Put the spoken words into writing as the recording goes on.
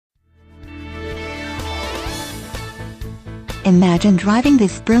Imagine driving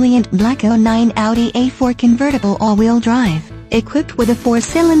this brilliant black '09 Audi A4 convertible all-wheel drive, equipped with a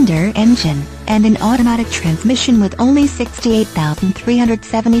 4-cylinder engine and an automatic transmission with only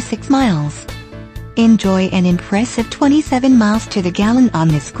 68,376 miles. Enjoy an impressive 27 miles to the gallon on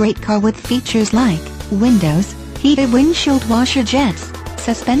this great car with features like windows, heated windshield washer jets,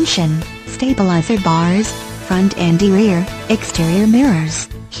 suspension, stabilizer bars, front and rear, exterior mirrors,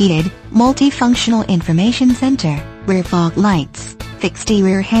 heated, multifunctional information center, rear fog lights, fixed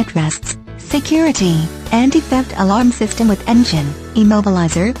rear headrests, security, anti-theft alarm system with engine,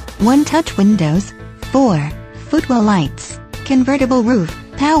 immobilizer, one-touch windows, 4 footwell lights, convertible roof,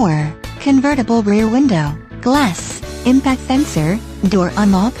 power, convertible rear window, glass, impact sensor, door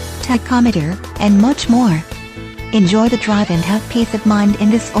unlock, tachometer, and much more. Enjoy the drive and have peace of mind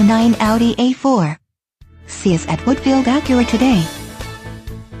in this '09 Audi A4. See us at Woodfield Acura today.